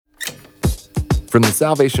From the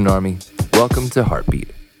Salvation Army, welcome to Heartbeat.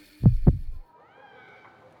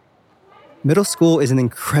 Middle school is an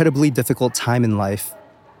incredibly difficult time in life.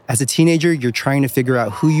 As a teenager, you're trying to figure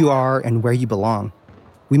out who you are and where you belong.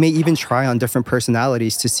 We may even try on different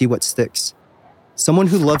personalities to see what sticks. Someone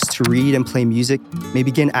who loves to read and play music may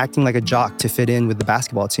begin acting like a jock to fit in with the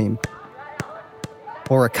basketball team.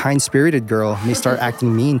 Or a kind-spirited girl may start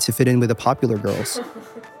acting mean to fit in with the popular girls.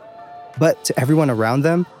 But to everyone around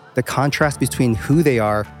them, the contrast between who they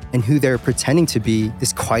are and who they're pretending to be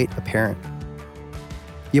is quite apparent.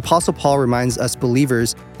 The Apostle Paul reminds us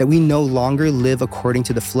believers that we no longer live according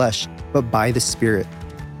to the flesh, but by the Spirit.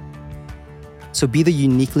 So be the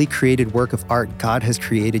uniquely created work of art God has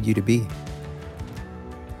created you to be.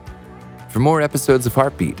 For more episodes of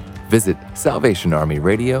Heartbeat, visit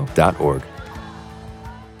salvationarmyradio.org.